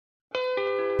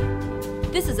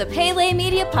This is a Pele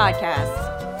Media podcast.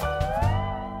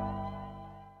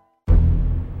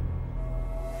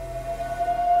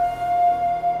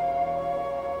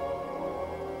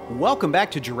 Welcome back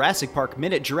to Jurassic Park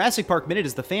Minute. Jurassic Park Minute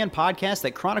is the fan podcast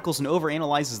that chronicles and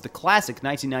overanalyzes the classic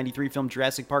 1993 film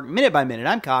Jurassic Park minute by minute.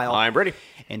 I'm Kyle. I'm Brady.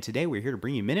 And today we're here to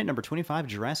bring you minute number 25 of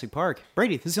Jurassic Park.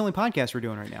 Brady, this is the only podcast we're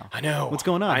doing right now. I know. What's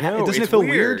going on? I know. Doesn't it feel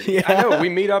weird? Yeah. I know. We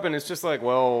meet up and it's just like,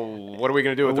 well, what are we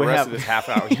going to do with the rest of this half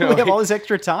hour? You know, we have all this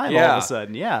extra time all of a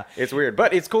sudden. Yeah. It's weird.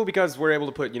 But it's cool because we're able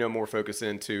to put, more focus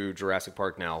into Jurassic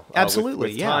Park now.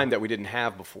 Absolutely. With time that we didn't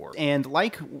have before. And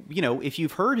if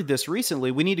you've heard this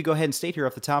recently, we need to go ahead and state here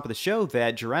off the top of the show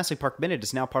that Jurassic Park Minute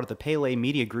is now part of the Pele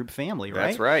Media Group family, right?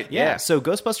 That's right. Yeah. So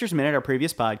Ghostbusters Minute, our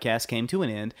previous podcast, came to an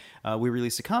end. We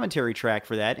released a commentary track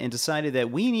for that and decided that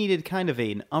we needed kind of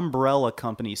an umbrella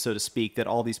company, so to speak, that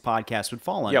all these podcasts would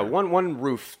fall under. Yeah, one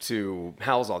roof to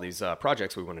house all these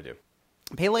projects we want to do.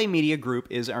 Pele Media Group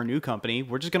is our new company.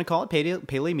 We're just going to call it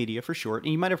Pele Media for short.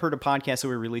 And you might have heard a podcast that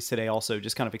we released today also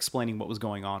just kind of explaining what was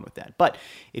going on with that. But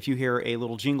if you hear a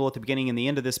little jingle at the beginning and the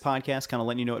end of this podcast kind of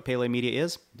letting you know what Pele Media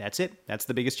is, that's it. That's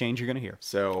the biggest change you're going to hear.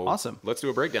 So awesome. Let's do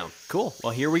a breakdown. Cool.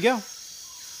 Well, here we go.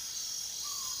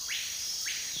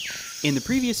 In the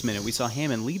previous minute, we saw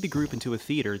Hammond lead the group into a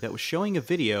theater that was showing a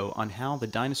video on how the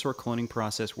dinosaur cloning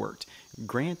process worked.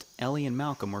 Grant, Ellie, and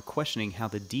Malcolm were questioning how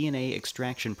the DNA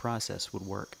extraction process would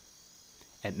work.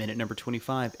 At minute number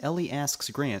 25, Ellie asks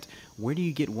Grant, where do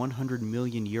you get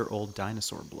 100-million-year-old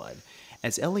dinosaur blood?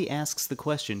 As Ellie asks the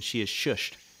question, she is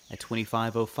shushed. At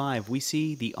 25:05, we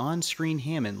see the on-screen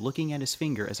Hammond looking at his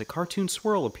finger as a cartoon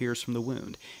swirl appears from the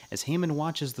wound. As Hammond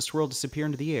watches the swirl disappear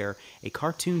into the air, a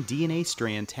cartoon DNA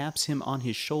strand taps him on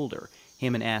his shoulder.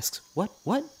 Hammond asks, What?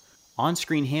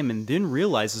 On-screen Hammond then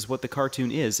realizes what the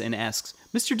cartoon is and asks,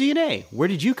 Mr. DNA, where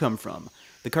did you come from?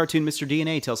 The cartoon Mr.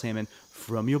 DNA tells Hammond,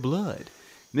 from your blood.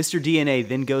 Mr. DNA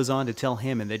then goes on to tell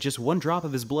Hammond that just one drop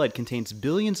of his blood contains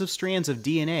billions of strands of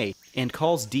DNA and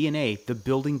calls DNA the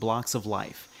building blocks of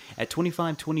life. At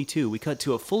 25:22, we cut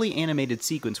to a fully animated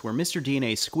sequence where Mr.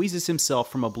 DNA squeezes himself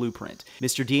from a blueprint.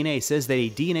 Mr. DNA says that a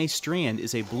DNA strand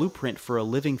is a blueprint for a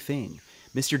living thing.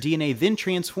 Mr. DNA then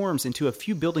transforms into a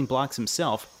few building blocks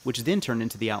himself, which then turn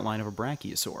into the outline of a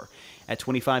brachiosaur. At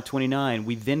 25:29,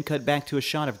 we then cut back to a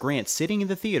shot of Grant sitting in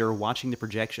the theater watching the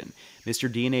projection. Mr.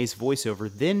 DNA's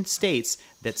voiceover then states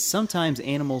that sometimes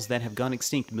animals that have gone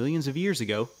extinct millions of years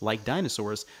ago, like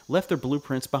dinosaurs, left their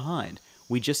blueprints behind.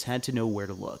 We just had to know where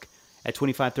to look. At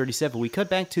 25:37, we cut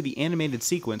back to the animated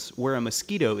sequence where a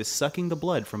mosquito is sucking the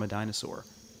blood from a dinosaur.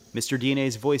 Mr.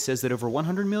 DNA's voice says that over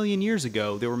 100 million years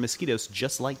ago, there were mosquitoes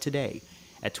just like today.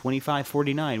 At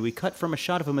 25:49, we cut from a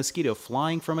shot of a mosquito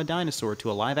flying from a dinosaur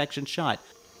to a live-action shot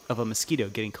of a mosquito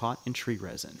getting caught in tree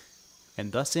resin.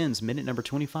 And thus ends minute number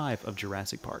 25 of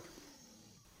Jurassic Park.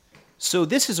 So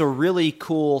this is a really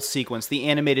cool sequence, the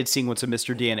animated sequence of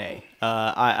Mr. DNA.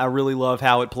 I really love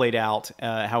how it played out,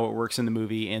 how it works in the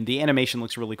movie, and the animation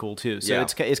looks really cool too. So yeah.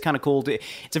 It's kind of cool.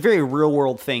 It's a very real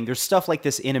world thing. There's stuff like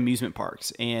this in amusement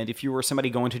parks, and if you were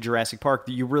somebody going to Jurassic Park,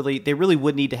 they really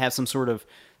would need to have some sort of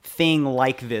thing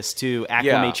like this to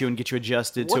acclimate you and get you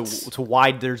adjusted to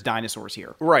why there's dinosaurs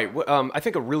here. Right. I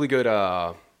think a really good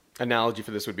analogy for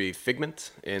this would be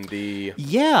Figment in the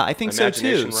I think so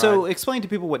too. ride. So explain to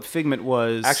people what Figment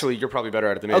was. Actually, you're probably better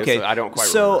at it than me. Okay, so I don't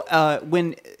quite remember. So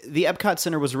when the Epcot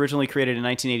Center was originally created in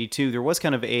 1982, there was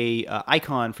kind of a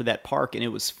icon for that park, and it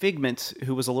was Figment,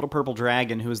 who was a little purple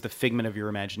dragon who was the figment of your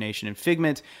imagination. And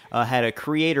Figment had a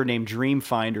creator named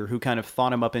Dreamfinder who kind of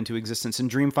thought him up into existence.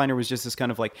 And Dreamfinder was just this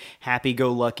kind of like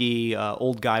happy-go-lucky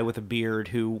old guy with a beard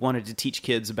who wanted to teach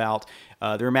kids about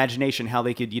their imagination, how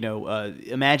they could,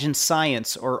 imagine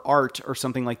science or art or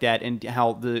something like that, and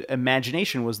how the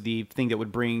imagination was the thing that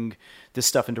would bring this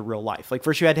stuff into real life. Like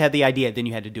first you had to have the idea, then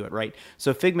you had to do it, right?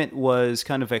 So Figment was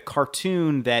kind of a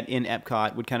cartoon that in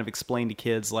Epcot would kind of explain to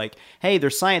kids like, hey,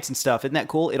 there's science and stuff. Isn't that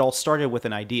cool? It all started with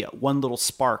an idea. One Little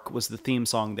Spark was the theme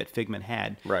song that Figment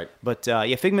had. Right. But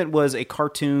Figment was a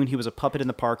cartoon. He was a puppet in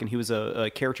the park, and he was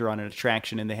a character on an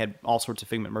attraction, and they had all sorts of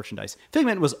Figment merchandise.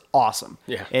 Figment was awesome.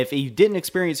 Yeah. If you didn't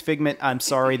experience Figment, I'm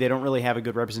sorry, they don't really have a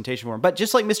good representation for him. But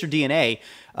just like Mr. DNA,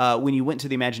 when you went to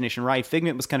the Imagination ride,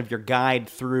 Figment was kind of your guide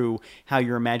through how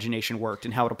your imagination worked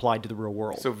and how it applied to the real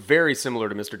world. So very similar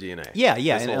to Mr. DNA. Yeah,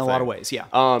 in a lot of ways, yeah.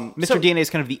 Mr. DNA is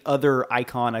kind of the other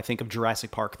icon, I think, of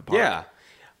Jurassic Park, the park.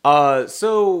 Yeah.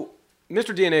 So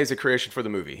Mr. DNA is a creation for the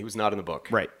movie. He was not in the book.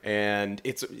 Right. And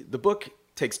the book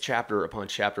takes chapter upon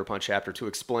chapter upon chapter to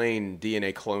explain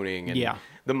DNA cloning and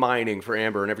the mining for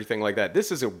amber and everything like that.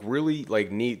 This is a really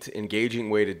like neat, engaging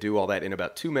way to do all that in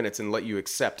about 2 minutes and let you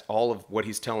accept all of what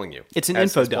he's telling you. It's an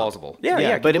as info dump. plausible.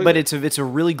 But completely. it's a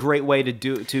really great way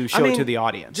to show it to the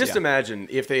audience. Just imagine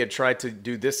if they had tried to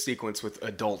do this sequence with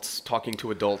adults, talking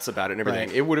to adults about it and everything.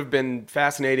 Right. It would have been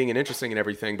fascinating and interesting and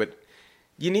everything, but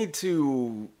you need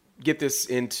to get this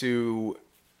into...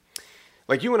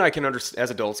 Like you and I can as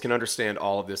adults can understand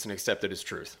all of this and accept it as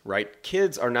truth, right?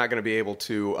 Kids are not going to be able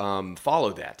to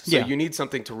follow that. So you need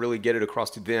something to really get it across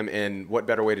to them, and what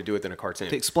better way to do it than a cartoon?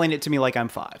 To explain it to me like I'm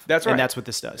 5. That's right. And that's what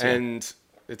this does. And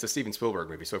it's a Steven Spielberg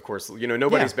movie, so of course,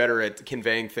 nobody's better at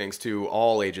conveying things to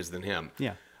all ages than him.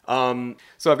 Yeah.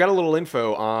 So I've got a little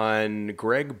info on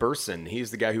Greg Burson.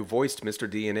 He's the guy who voiced Mr.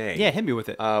 DNA. Yeah, hit me with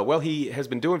it. Well, he has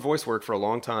been doing voice work for a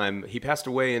long time. He passed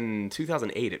away in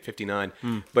 2008 at 59,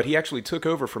 but he actually took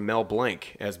over from Mel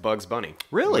Blanc as Bugs Bunny.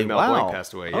 Really? When Mel Wow. Blanc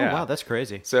passed away. Yeah. Oh, wow, that's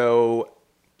crazy. So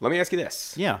let me ask you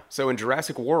this. Yeah. So in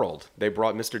Jurassic World, they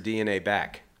brought Mr. DNA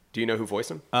back. Do you know who voiced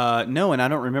him? No, and I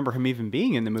don't remember him even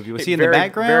being in the movie. Was he in Very- the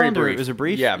background? very brief. Or was it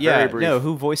brief? Yeah, very brief. No,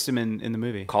 who voiced him in the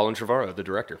movie? Colin Trevorrow, the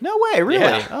director. No way, really?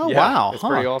 Yeah, Oh, yeah, wow. it's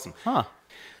pretty awesome. Huh.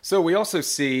 So we also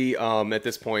see at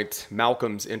this point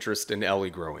Malcolm's interest in Ellie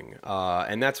growing,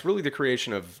 and that's really the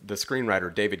creation of the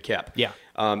screenwriter David Koepp. Yeah.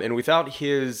 And without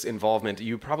his involvement,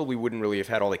 you probably wouldn't really have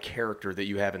had all the character that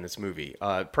you have in this movie,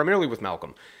 primarily with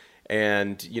Malcolm.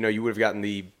 And you would have gotten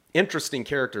the interesting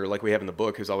character like we have in the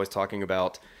book, who's always talking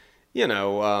about,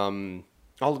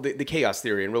 all of the chaos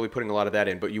theory and really putting a lot of that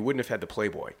in, but you wouldn't have had the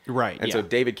Playboy. Right, And yeah. so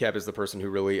David Koepp is the person who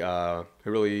really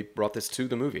brought this to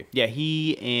the movie. Yeah,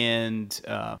 he and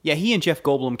Jeff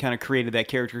Goldblum kind of created that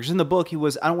character. Because in the book, I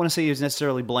don't want to say he was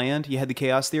necessarily bland. You had the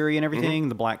chaos theory and everything,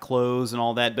 the black clothes and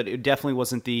all that, but it definitely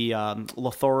wasn't the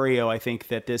Lothario, I think,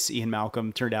 that this Ian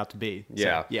Malcolm turned out to be.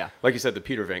 Yeah, So, yeah. Like you said, the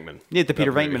Peter Venkman. Yeah, the Peter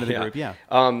of the Venkman movie. of the group, yeah.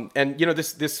 And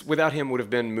this without him would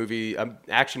have been an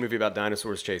action movie about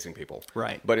dinosaurs chasing people.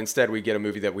 Right. But instead, we get a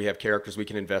movie that we have characters we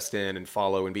can invest in and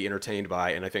follow and be entertained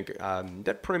by, and I think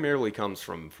that primarily comes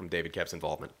from David Koepp's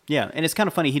involvement. Yeah, and it's kind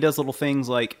of funny. He does little things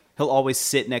like he'll always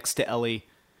sit next to Ellie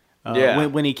Yeah.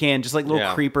 when he can, just like little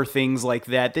Yeah. creeper things like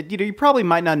that you probably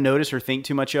might not notice or think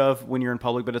too much of when you're in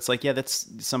public, but it's like, yeah, that's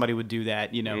somebody would do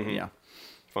that, Yeah.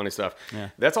 Funny stuff. Yeah.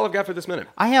 That's all I've got for this minute.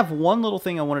 I have one little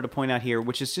thing I wanted to point out here,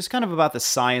 which is just kind of about the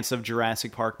science of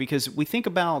Jurassic Park, because we think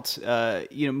about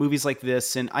movies like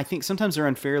this, and I think sometimes they're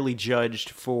unfairly judged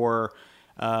for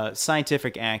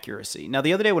scientific accuracy. Now,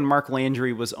 the other day when Mark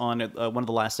Landry was on one of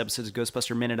the last episodes of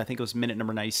Ghostbuster Minute, I think it was minute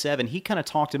number 97, he kind of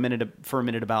talked for a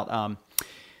minute about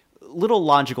little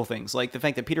logical things, like the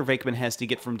fact that Peter Venkman has to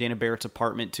get from Dana Barrett's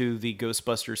apartment to the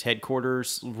Ghostbusters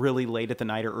headquarters really late at the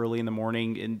night or early in the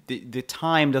morning, and the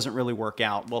time doesn't really work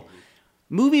out. Well,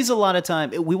 movies, a lot of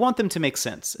time, we want them to make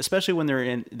sense, especially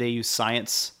when they use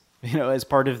science, as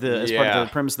part of the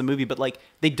premise of the movie, but like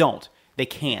they don't. They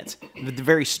can't. The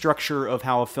very structure of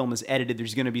how a film is edited,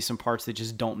 there's going to be some parts that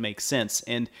just don't make sense.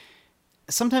 And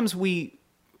sometimes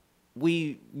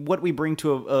what we bring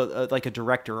to a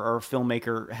director or a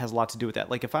filmmaker has a lot to do with that.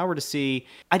 Like if I were to see,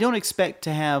 I don't expect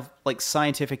to have like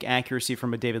scientific accuracy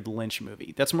from a David Lynch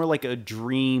movie. That's more like a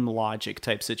dream logic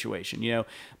type situation,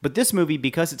 But this movie,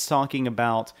 because it's talking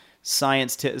about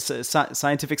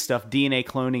scientific stuff, DNA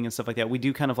cloning and stuff like that, we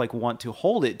do kind of like want to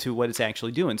hold it to what it's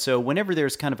actually doing. So whenever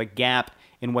there's kind of a gap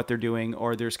in what they're doing,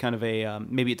 or there's kind of a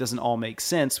maybe it doesn't all make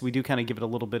sense, we do kind of give it a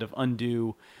little bit of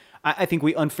undue. I think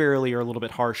we unfairly are a little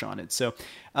bit harsh on it. So,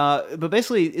 but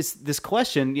basically, it's this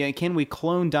question: can we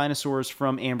clone dinosaurs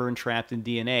from amber entrapped in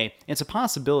DNA? It's a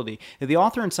possibility. The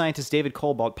author and scientist David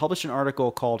Cobalt published an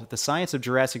article called "The Science of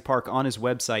Jurassic Park" on his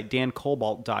website,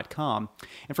 dancobalt.com.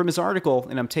 And from his article,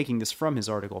 and I'm taking this from his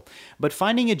article, but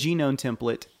finding a genome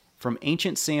template from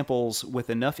ancient samples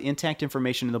with enough intact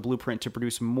information in the blueprint to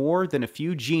produce more than a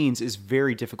few genes is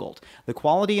very difficult. The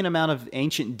quality and amount of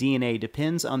ancient DNA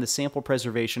depends on the sample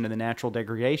preservation and the natural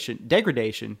degradation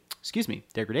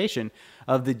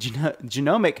of the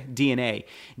genomic DNA.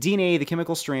 DNA, the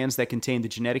chemical strands that contain the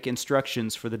genetic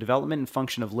instructions for the development and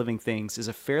function of living things, is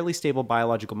a fairly stable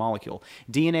biological molecule.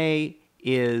 DNA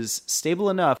is stable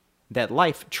enough that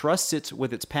life trusts it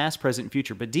with its past, present, and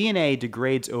future, but DNA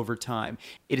degrades over time.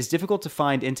 It is difficult to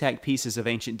find intact pieces of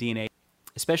ancient DNA,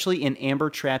 especially in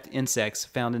amber-trapped insects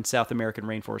found in South American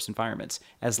rainforest environments,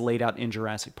 as laid out in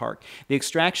Jurassic Park. The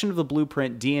extraction of the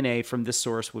blueprint DNA from this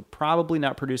source would probably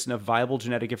not produce enough viable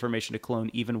genetic information to clone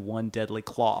even one deadly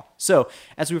claw. So,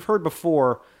 as we've heard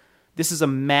before, this is a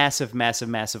massive, massive,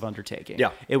 massive undertaking.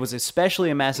 Yeah. It was especially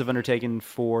a massive undertaking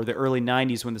for the early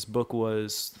 90s when this book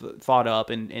was thought up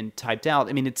and typed out.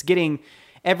 I mean, it's getting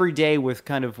every day with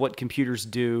kind of what computers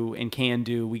do and can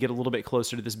do, we get a little bit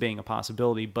closer to this being a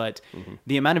possibility. But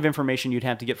the amount of information you'd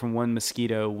have to get from one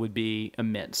mosquito would be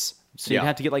immense. So you'd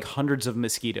have to get like hundreds of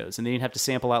mosquitoes, and then you'd have to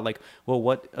sample out like, well,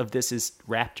 what of this is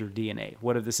raptor DNA?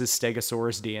 What of this is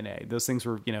Stegosaurus DNA? Those things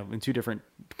were, in two different,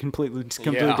 completely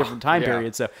different time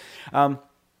periods. So,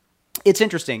 it's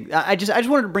interesting. I just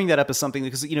wanted to bring that up as something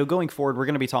because, going forward, we're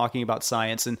going to be talking about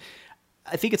science, and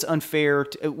I think it's unfair.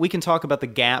 We can talk about the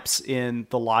gaps in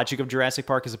the logic of Jurassic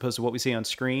Park as opposed to what we see on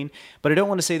screen, but I don't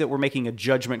want to say that we're making a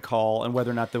judgment call on whether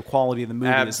or not the quality of the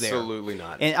movie is there. Absolutely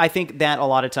not. And I think that a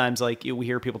lot of times, like, we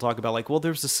hear people talk about, like, well,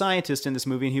 there's a scientist in this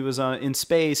movie and he was in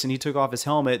space and he took off his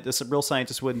helmet. This real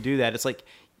scientist wouldn't do that. It's like,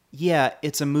 yeah,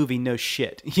 it's a movie, no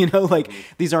shit.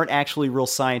 These aren't actually real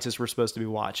scientists we're supposed to be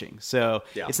watching. So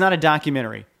it's not a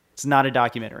documentary. It's not a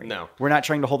documentary. No. We're not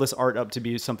trying to hold this art up to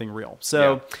be something real.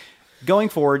 So going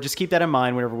forward, just keep that in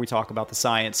mind whenever we talk about the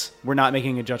science. We're not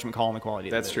making a judgment call on the quality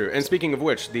of the movie. That's true. And speaking of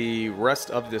which, the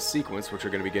rest of this sequence, which we're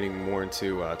going to be getting more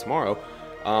into tomorrow,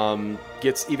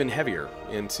 gets even heavier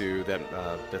into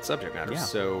that subject matter. Yeah.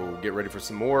 So get ready for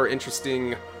some more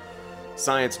interesting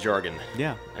science jargon.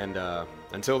 Yeah. And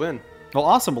until then. Well,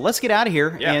 awesome. Well, let's get out of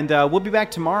here. Yeah. And we'll be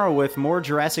back tomorrow with more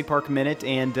Jurassic Park Minute,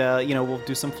 and, we'll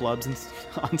do some flubs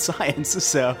on science.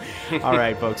 So, all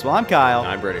right, folks. Well, I'm Kyle.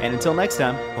 I'm Brady. And until next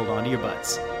time, hold on to your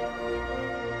butts.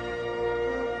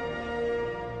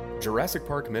 Jurassic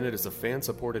Park Minute is a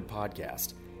fan-supported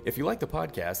podcast. If you like the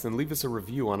podcast, then leave us a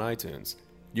review on iTunes.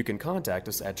 You can contact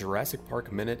us at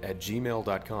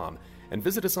JurassicParkMinute@gmail.com and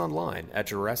visit us online at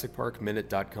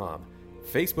JurassicParkMinute.com,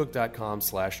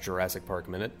 Facebook.com/Jurassic Park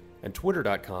Minute, and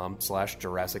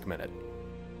Twitter.com/Jurassic Minute.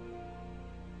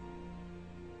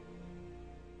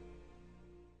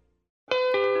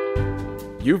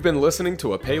 You've been listening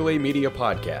to a Pele Media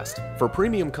podcast. For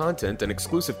premium content and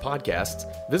exclusive podcasts,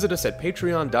 visit us at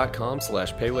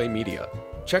patreon.com/Pele Media.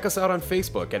 Check us out on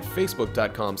Facebook at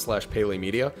facebook.com/Pele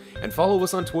Media, and follow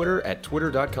us on Twitter at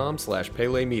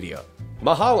twitter.com/Pele Media.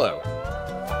 Mahalo!